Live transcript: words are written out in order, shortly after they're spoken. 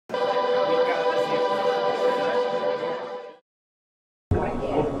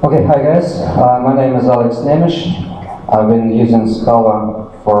Okay, hi guys. My name is Alex Nemish. I've been using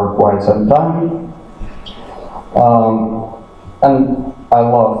Scala for quite some time. And I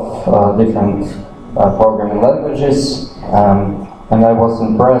love different programming languages. And I was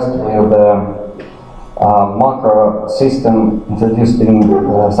impressed with the macro system introduced in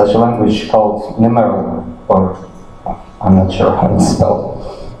such a language called Nemeral, or I'm not sure how it's spelled.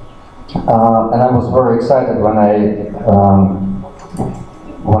 And I was very excited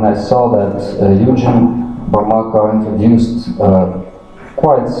when I saw that Eugen Bormaco introduced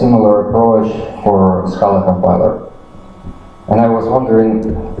quite similar approach for Scala compiler. And I was wondering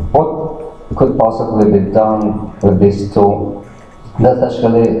what could possibly be done with this tool. That's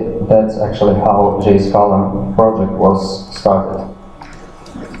actually how JScala project was started.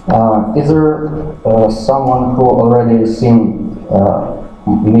 Is there someone who already seen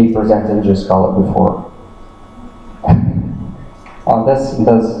me presenting JScala before? Oh,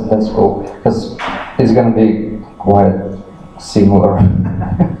 that's cool, because it's going to be quite similar.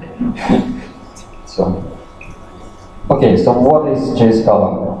 Okay, so what is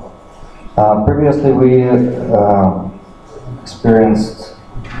JScala? Previously we experienced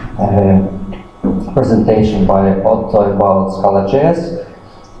a presentation by Otto about Scala.js.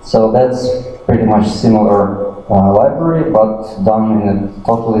 So that's pretty much similar library, but done in a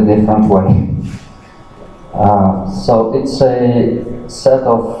totally different way. So it's a set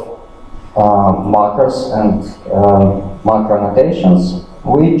of markers and macro annotations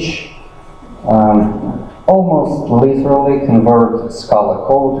which almost literally convert Scala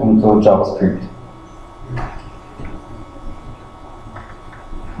code into JavaScript.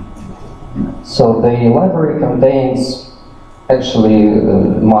 So the library contains actually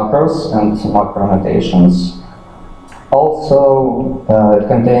macros and macro annotations. Also, it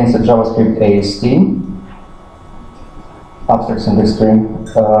contains a JavaScript AST, abstract syntax string,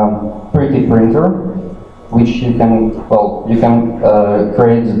 pretty printer, which you can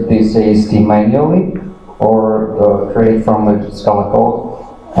create this AST manually or create from the Scala code,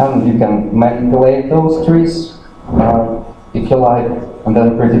 and you can manipulate those trees if you like, and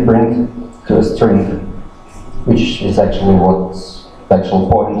then pretty print to a string, which is actually what's the actual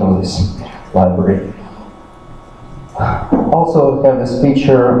point of this library. Also, we have this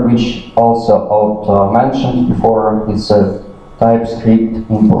feature which also Otto mentioned before. It's a TypeScript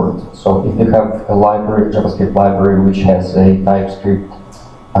import. So if you have a library, JavaScript library, which has a TypeScript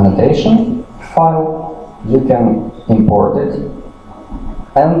annotation file, you can import it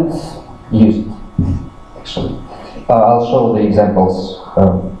and use it, actually. I'll show the examples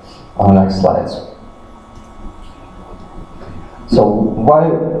on the next slides. So why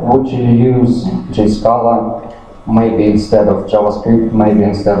would you use JScala maybe instead of JavaScript, maybe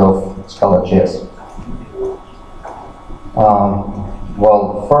instead of Scala.js?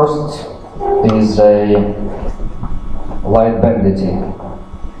 Well, first is a light bandity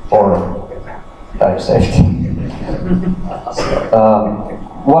or type safety.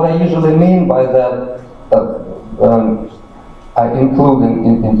 What I usually mean by that, I include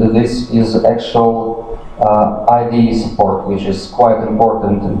into this is actual IDE support, which is quite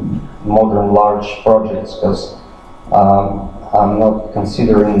important in modern large projects, because I'm not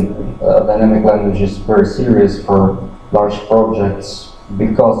considering dynamic languages very serious for large projects,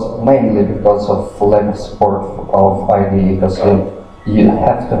 mainly because of lack of support of IDE, because you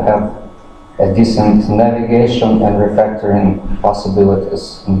have to have a decent navigation and refactoring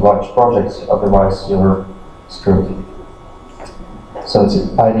possibilities in large projects, otherwise you're screwed. So it's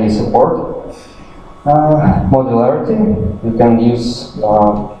IDE support. Modularity, you can use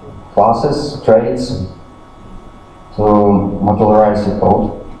classes, traits to modularize your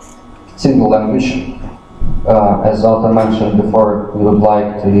code. Single language. As Otto mentioned before, we would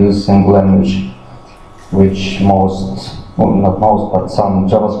like to use single language, which not most, but some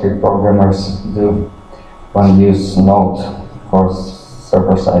JavaScript programmers do when use Node for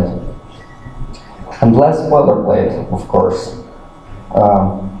server-side. And less boilerplate, of course.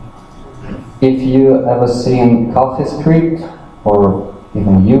 If you ever seen CoffeeScript or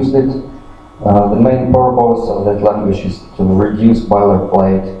even used it, the main purpose of that language is to reduce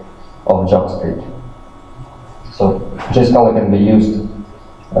boilerplate of JavaScript. So JScala can be used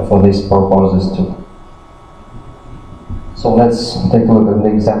for these purposes too. So let's take a look at the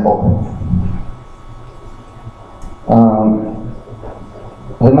example.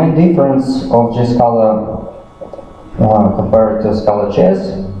 The main difference of JScala compared to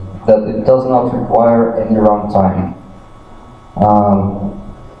Scala.js that it does not require any runtime.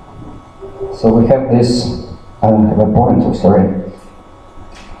 So we have this, I don't have a pointer, sorry.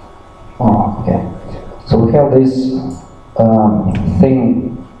 Oh, okay. So we have this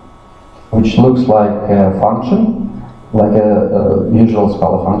thing which looks like a function, like a usual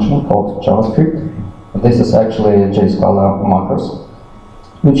Scala function called JavaScript. This is actually JScala macros,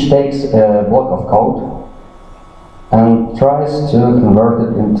 which takes a block of code and tries to convert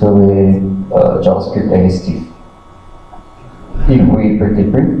it into a JavaScript AST. If we pretty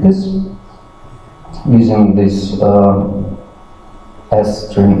print this using this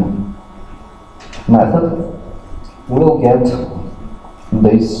sString method, we'll get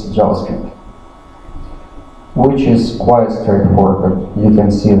this JavaScript, which is quite straightforward. You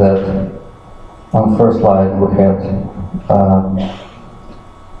can see that on the first slide we had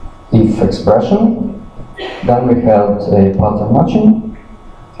if expression, then we had a pattern matching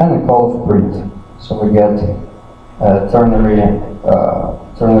and a call of print. So we get a ternary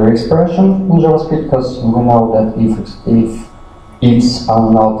expression in JavaScript, because we know that ifs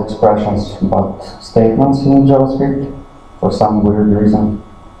are not expressions but statements in JavaScript for some weird reason.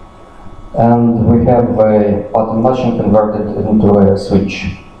 And we have a pattern matching converted into a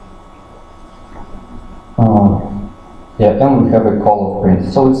switch. And we have a call of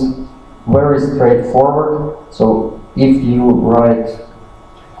print. So it's very straightforward. So if you write,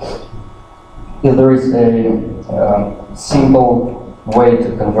 if there is a simple way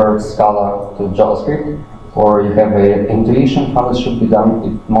to convert Scala to JavaScript, or you have an intuition how it should be done,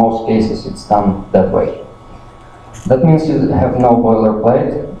 in most cases it's done that way. That means you have no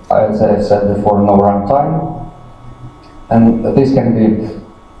boilerplate, as I said before, no runtime, and this can be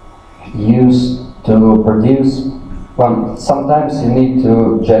used to produce. Well, sometimes you need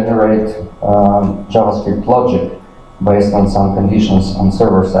to generate JavaScript logic based on some conditions on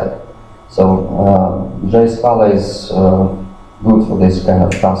server side. So JScala is good for this kind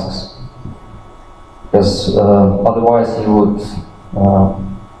of tasks, because otherwise you would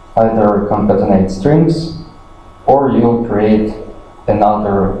either concatenate strings or you'll create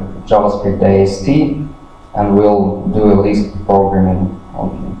another JavaScript AST and we'll do a Lisp programming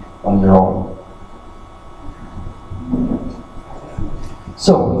on your own.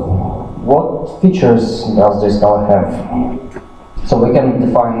 So, what features does JScala have? So we can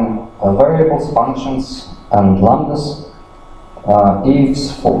define variables, functions, and lambdas.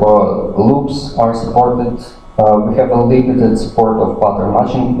 Ifs, loops are supported. We have a limited support of pattern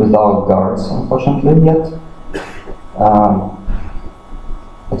matching without guards, unfortunately, yet.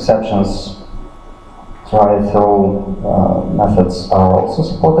 Exceptions, try-through methods are also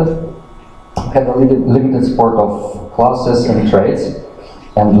supported. We have a limited support of classes and traits,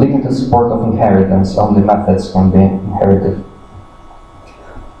 and limited support of inheritance. Only methods can be inherited.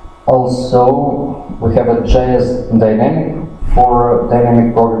 Also, we have a JS dynamic for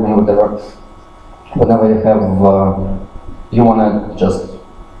dynamic programming. Whenever you have, you want to just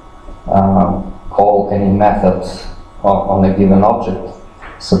call any method on a given object,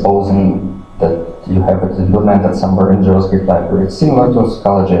 supposing that you have it implemented somewhere in JavaScript library. It's similar to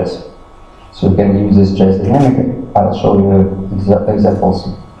Scala.js. So you can use this JS dynamic. I'll show you examples.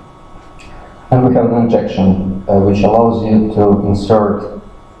 And we have an injection, which allows you to insert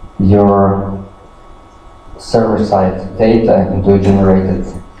your server-side data into a generated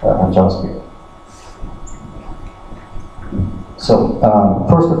JavaScript. So,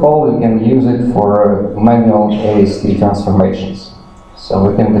 first of all, you can use it for manual AST transformations. So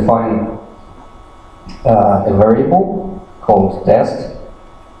we can define a variable called test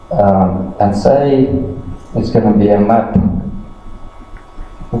and say it's going to be a map.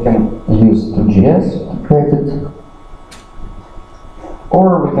 We can use 2JS to create it,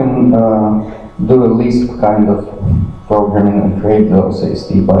 or we can do a Lisp kind of programming and create those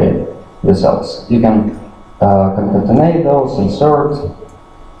AST by yourselves. You can concatenate those, insert,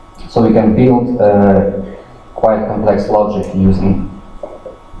 so we can build quite complex logic using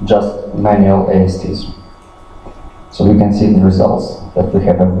just manual ASTs. So we can see the results that we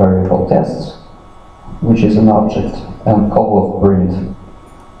have a variable test, which is an object, and call of print.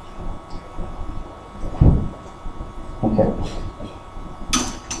 Okay.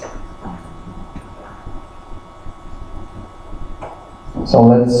 So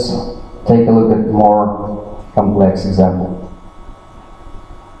let's take a look at more complex example.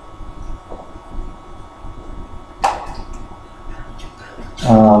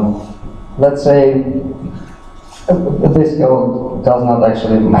 Let's say this code does not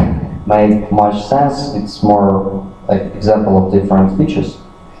actually make much sense. It's more like example of different features.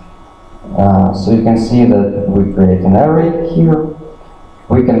 So you can see that we create an array here.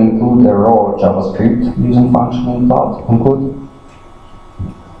 We can include a raw JavaScript using function include.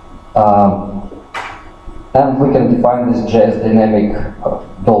 And we can define this JS dynamic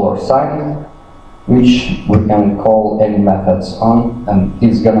 $sign which we can call any methods on, and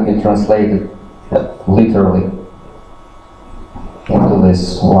it's gonna be translated literally into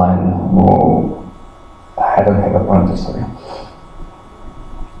this line. Oh, I don't have a pointer, sorry.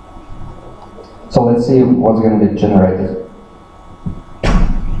 So let's see what's going to be generated.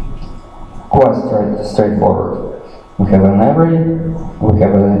 Quite straightforward. We have an array, we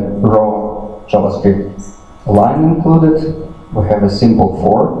have a raw JavaScript line included, we have a simple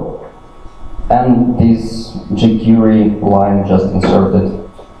for, and this jQuery line just inserted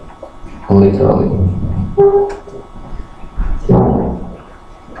literally.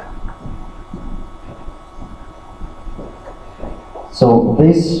 So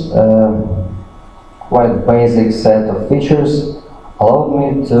this quite basic set of features allowed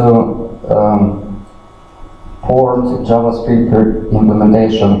me to port JavaScript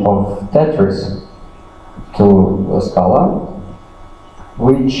implementation of Tetris to Scala,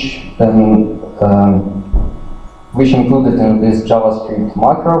 which then which included in this JavaScript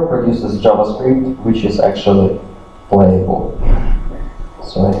macro produces JavaScript which is actually playable.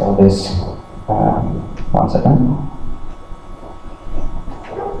 So I have this. 1 second.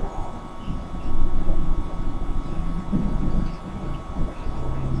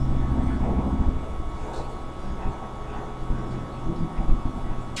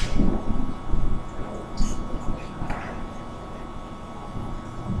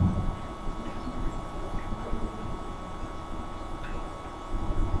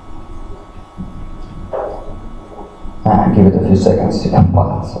 Give it a few seconds to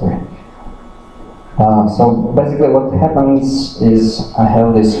compile, sorry. So basically what happens is I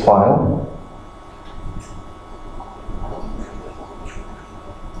have this file.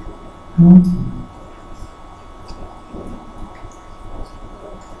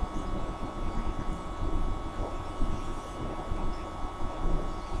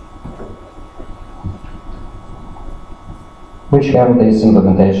 Which have this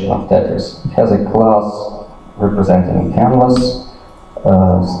implementation of Tetris. It has a class representing canvas,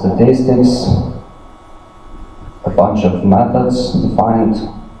 statistics, a bunch of methods defined,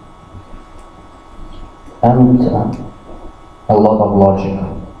 and a lot of logic.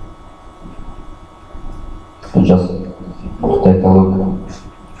 So just take a look.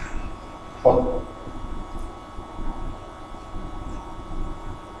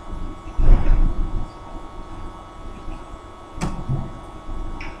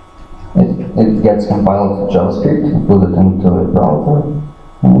 It gets compiled to JavaScript, put it into a browser,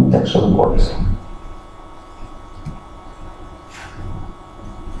 and it actually works.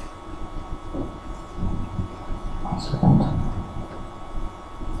 One second.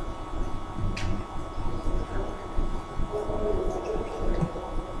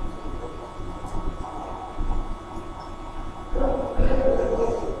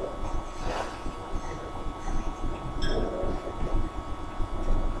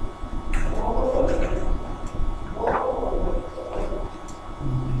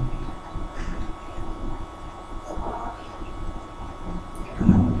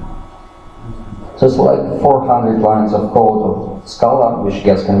 So it's like 400 lines of code of Scala, which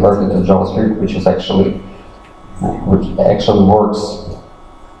gets converted to JavaScript, which actually works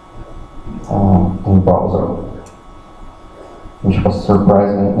in browser, which was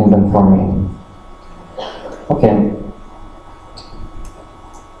surprising even for me. Okay.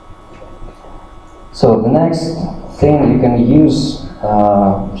 So the next thing you can use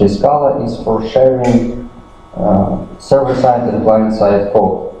JScala is for sharing server-side and client-side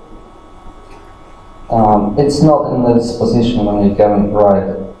code. It's not in this position when you can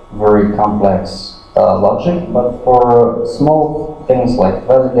write very complex logic, but for small things like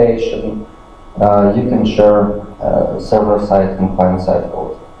validation, you can share server-side and client-side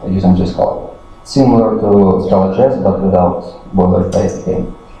code using JScala. Similar to Scala.js, but without boilerplate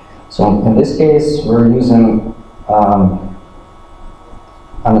again. So in this case, we're using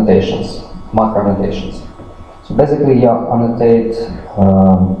annotations, macro annotations. So basically, you annotate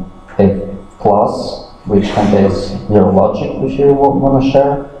a class which contains your logic which you want to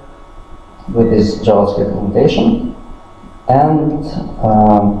share with this JavaScript annotation, and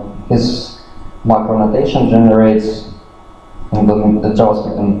this macro annotation generates the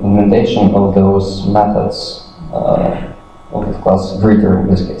JavaScript implementation of those methods of the class greeter in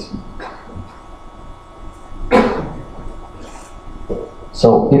this case.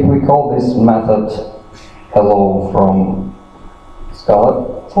 So if we call this method hello from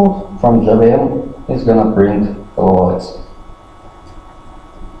Scala, from JVM, it's gonna print hello Alex.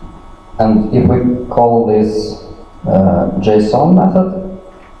 And if we call this JSON method,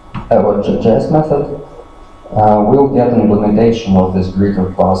 or JS method, we'll get an implementation of this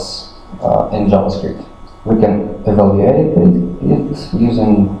greeter class in JavaScript. We can evaluate it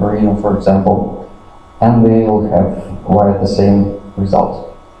using Merino, for example, and we will have quite the same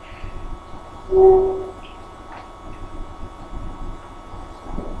result.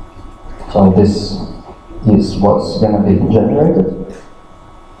 So this is what's going to be generated.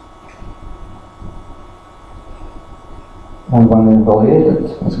 And when we evaluate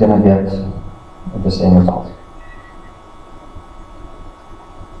it, it's going to get the same result.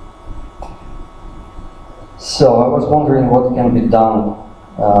 So I was wondering what can be done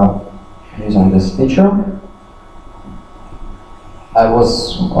using this feature. I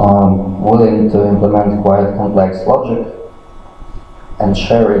was willing to implement quite complex logic and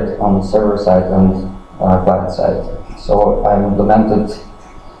share it on server side and client side. So I implemented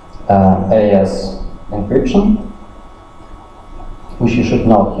AES encryption, which you should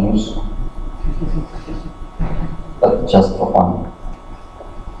not use, but just for fun.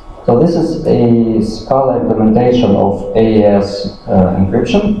 So this is a Scala implementation of AES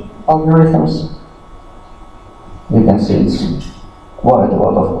encryption algorithms. You can see it's quite a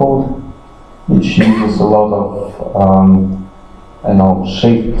lot of code, which uses a lot of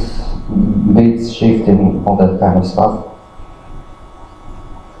bits shifting, all that kind of stuff.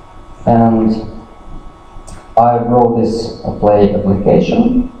 And I wrote this play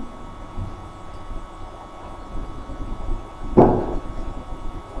application.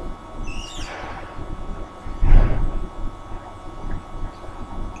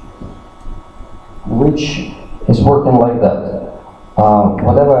 Which is working like that.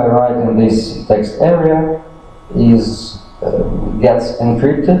 Whatever I write in this text area gets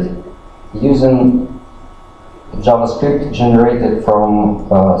encrypted using JavaScript generated from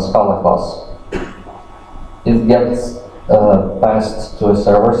Scala class. It gets passed to a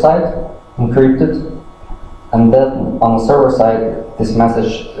server side, encrypted, and then on the server side, this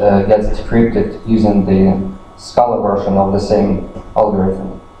message gets decrypted using the Scala version of the same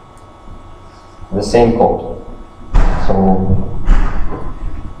algorithm, the same code. So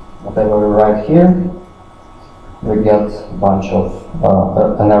whatever we write here, we get a bunch of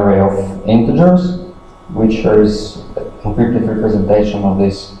an array of integers, which is encrypted representation of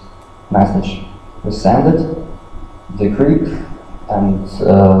this message. We send it, decrypt, and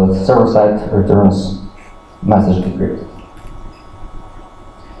server side returns message decrypted.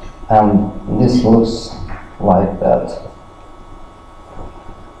 And this looks like that.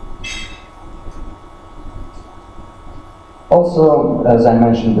 Also, as I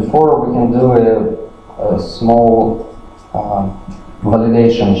mentioned before, we can do a small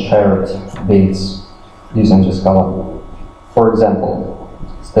validation shared bits using Scala. For example,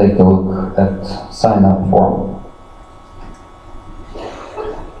 let's take a look at sign-up form.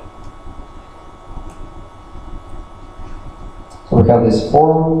 So we have this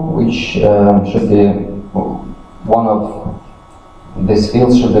form, which should be one of these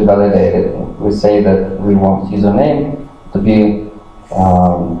fields should be validated. We say that we want username to be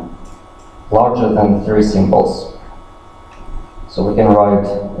larger than 3 symbols. So we can write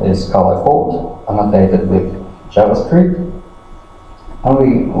a Scala code annotated with JavaScript, and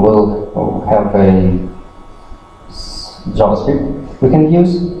we will have a JavaScript we can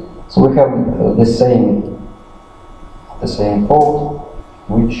use. So we have the same code,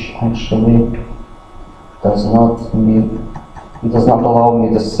 which actually does not allow me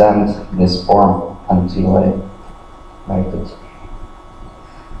to send this form until I make it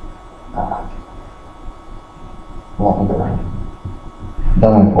longer.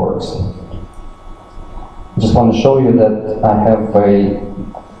 Then it works. I just want to show you that I have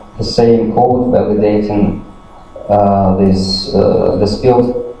the same code validating this field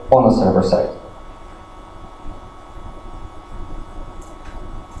on the server side.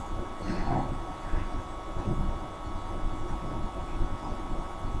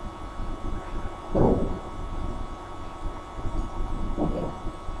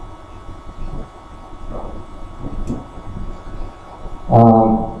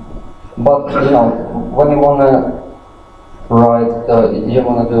 But when you want to write, you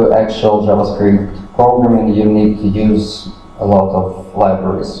want to do actual JavaScript programming, you need to use a lot of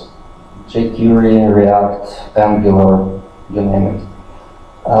libraries: jQuery, React, Angular, you name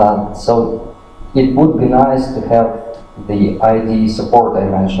it. So it would be nice to have the IDE support I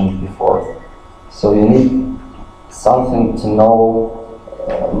mentioned before. So you need something to know.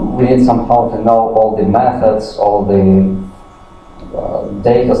 We need somehow to know all the methods, all the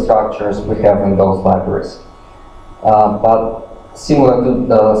data structures we have in those libraries. But similar to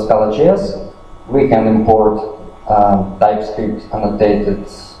the Scala.js, we can import TypeScript annotation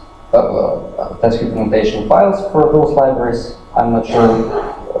files for those libraries. I'm not sure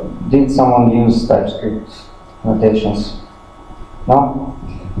Did someone use TypeScript notations? No?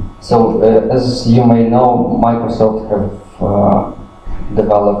 So, as you may know, Microsoft have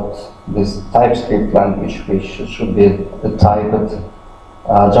developed this TypeScript language, which should be typed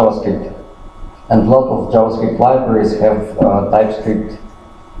JavaScript. And a lot of JavaScript libraries have TypeScript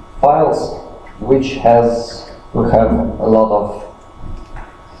files, which will have a lot of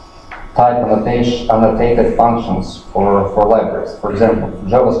type annotated functions for libraries. For example,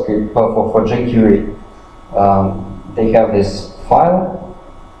 JavaScript for jQuery, they have this file,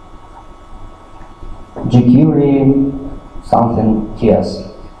 jQuery something TS,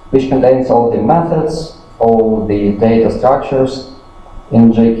 which contains all the methods, all the data structures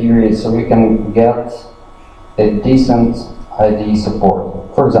in jQuery, so we can get a decent IDE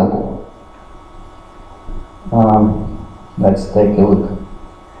support. For example, let's take a look.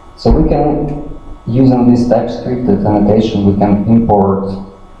 So we can, using this TypeScript annotation, we can import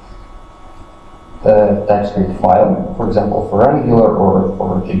the TypeScript file, for example, for Angular or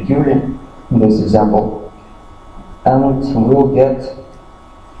for jQuery, in this example, and we'll get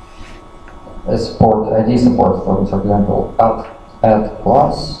a support, ID support, for example, add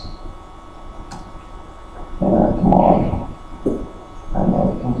class. Come on, I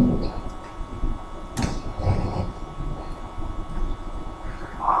know I can do it.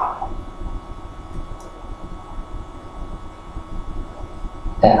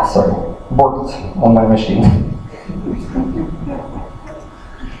 Yeah, sorry, worked on my machine.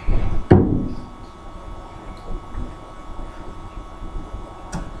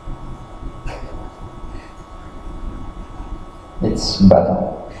 It's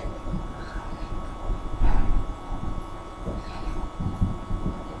better.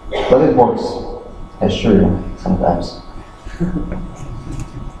 But it works, I assure you, sometimes.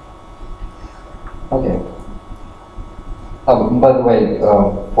 Okay. Oh, by the way,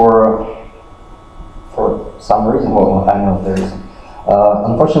 for some reason, well, I know there is.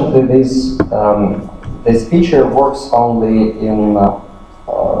 Unfortunately, this feature works only in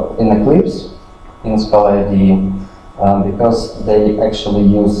Eclipse, in Scala IDE, because they actually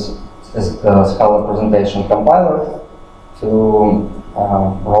use a Scala presentation compiler to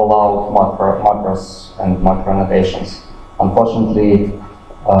roll out macros and macro annotations. Unfortunately,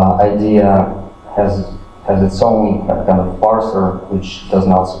 IDEA has its own kind of parser which does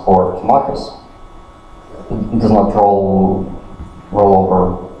not support macros. It does not roll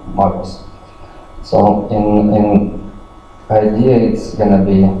over macros. So in IDEA, it's gonna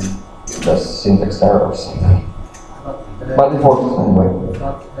be just syntax errors. But it works anyway.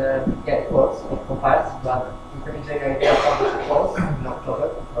 Yeah, it works. It compiles, but intermediate idea published a course in October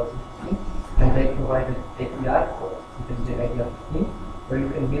 2015, and they provided API for intermediate idea 15, where you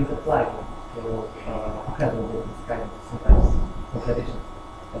can build a plugin to handle this kind of sometimes contradiction.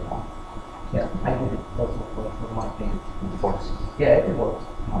 Yeah, I did it also for my thing. It works. Yeah, it works.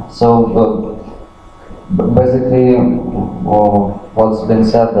 So basically, what's been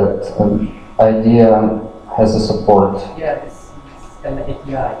said that IDEA has a support. Yeah, this is an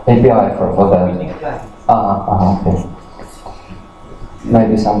API. API for that. Okay.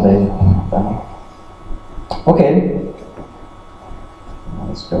 Maybe someday. Okay.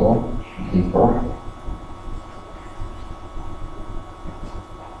 Let's go deeper.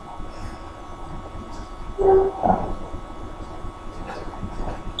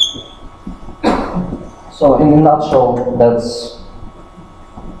 So in a nutshell, that's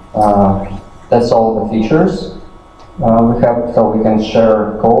all the features we have. So we can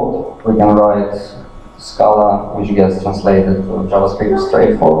share code, we can write Scala, which gets translated to JavaScript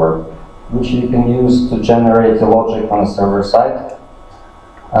straightforward, which you can use to generate the logic on a server side.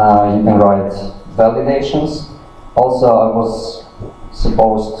 You can write validations. Also, I was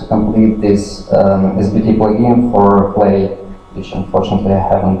supposed to complete this SBT plugin for Play, which unfortunately I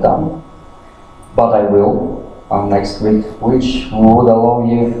haven't done, but I will next week, which would allow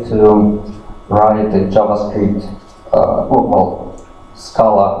you to write a JavaScript,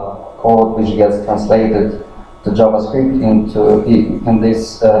 Scala code, which gets translated to JavaScript in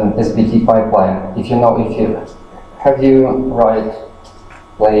this SBT pipeline. Have you write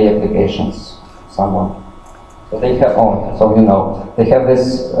Play applications, someone? So they have, they have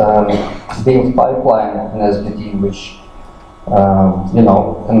this build pipeline in SBT, which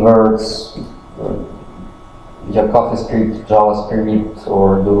converts your CoffeeScript, JavaScript,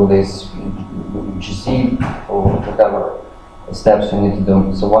 or do this GC, or whatever steps you need to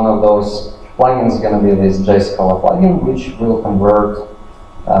do. So one of those plugins is going to be this JScala plugin, which will convert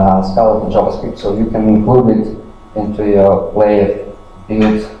Scala to JavaScript. So you can include it into your Play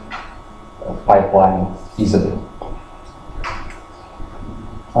build pipeline easily.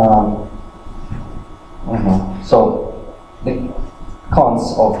 So the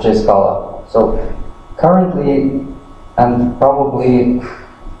cons of JScala. So currently, and probably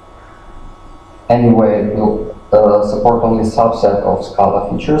anyway, it will support only subset of Scala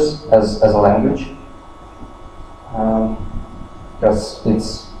features as a language, because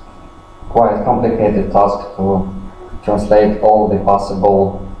it's quite complicated task to translate all the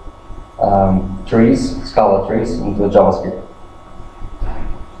possible trees, Scala trees, into JavaScript.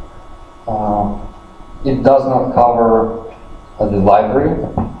 It does not cover the library,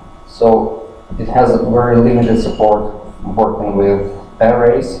 so it has a very limited support working with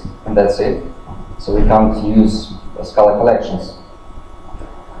arrays, and that's it. So we can't use Scala collections.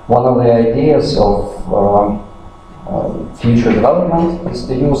 One of the ideas of future development is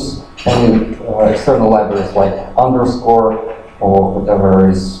to use any external libraries like underscore or whatever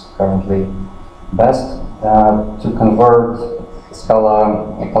is currently best to convert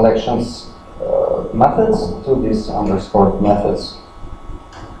Scala collections methods to these underscore methods.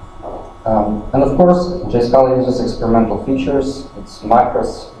 And of course, JScala uses experimental features. It's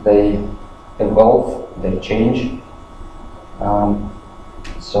macros, they evolve, they change.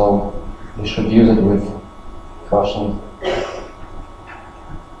 So you should use it with caution.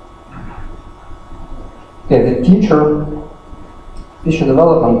 Okay, the future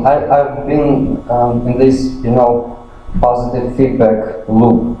development. I've been in this, positive feedback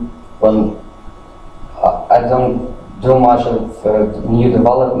loop when I don't do much of new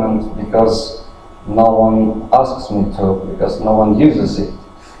development because no one asks me to, because no one uses it.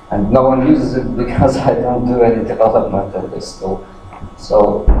 And no one uses it because I don't do any development of this tool.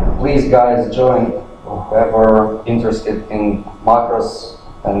 So please guys join, whoever interested in macros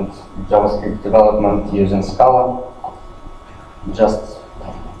and JavaScript development using Scala. Just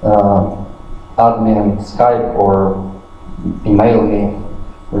add me on Skype or email me.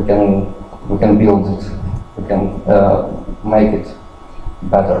 We can build it. We can make it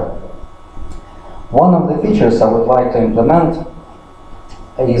better. One of the features I would like to implement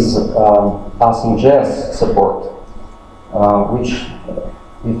is Asm.js support, which,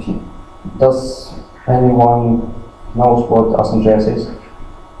 does anyone knows what Asm.js is?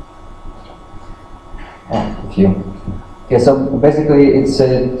 A few. Okay, so basically it's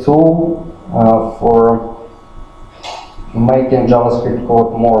a tool for making JavaScript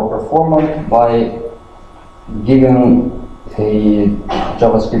code more performant by giving a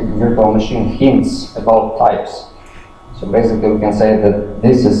JavaScript virtual machine hints about types. So basically we can say that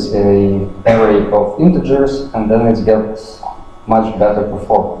this is an array of integers and then it gets much better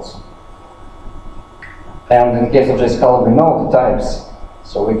performance. And in case of JScala we know the types,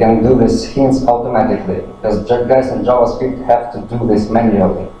 so we can do these hints automatically, because guys in JavaScript have to do this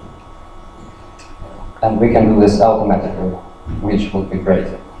manually. And we can do this automatically, which would be great.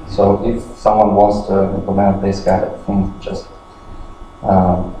 So if someone wants to implement this kind of thing, just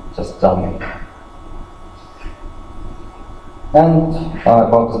tell me. And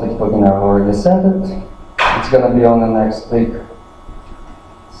about the plugin, I already said it. It's gonna be on the next week,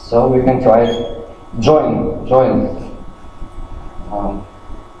 so we can try it. Join.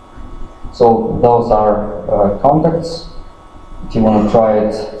 So those are contacts. If you want to try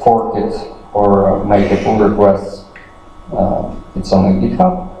it, fork it, or make a pull request, it's on the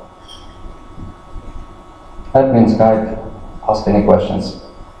GitHub. Admin Skype, ask any questions.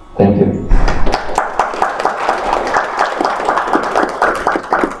 Thank you.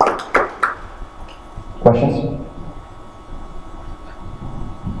 Questions?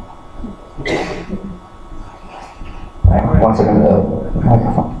 One second,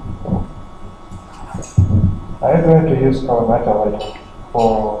 microphone. Are you going to use Scala Meta later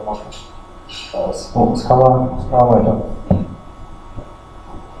for macros? Scala Meta.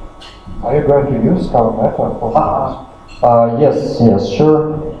 Are you going to use Scala Meta for macros? Yes, sure.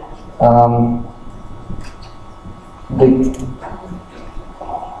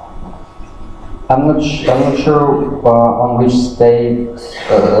 I'm not sure on which state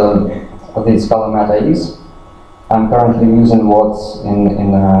the Scala Meta is. I'm currently using what's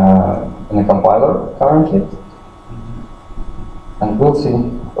in a compiler currently, and we'll see.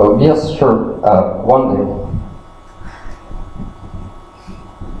 Yes, sure. One day.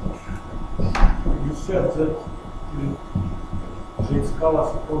 You said that the Scala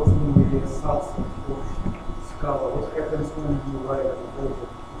supports only the subset of Scala. What happens when you write a code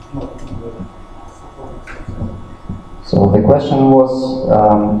that is not in the supporting subset? So the question was,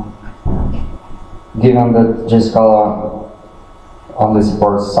 given that JScala only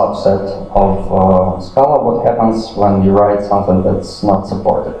supports subset of Scala, what happens when you write something that's not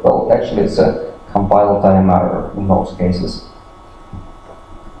supported? Well, actually it's a compile time error in most cases.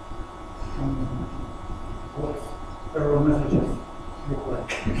 What error messages look like?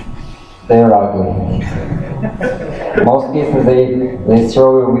 They're ugly. Most cases they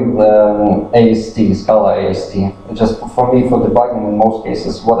throw you with AST, Scala AST. Just for me, for debugging in most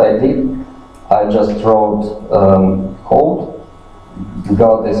cases, what I did, I just wrote code,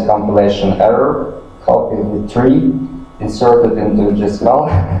 got this compilation error, copied the tree, inserted into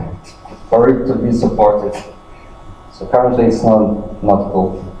GScala for it to be supported. So currently it's not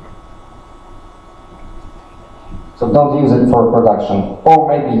cool. So don't use it for production, or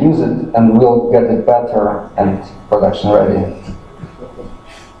maybe use it and we'll get it better and production ready.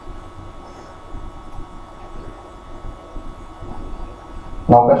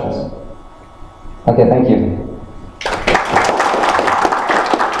 No questions? Okay, thank you.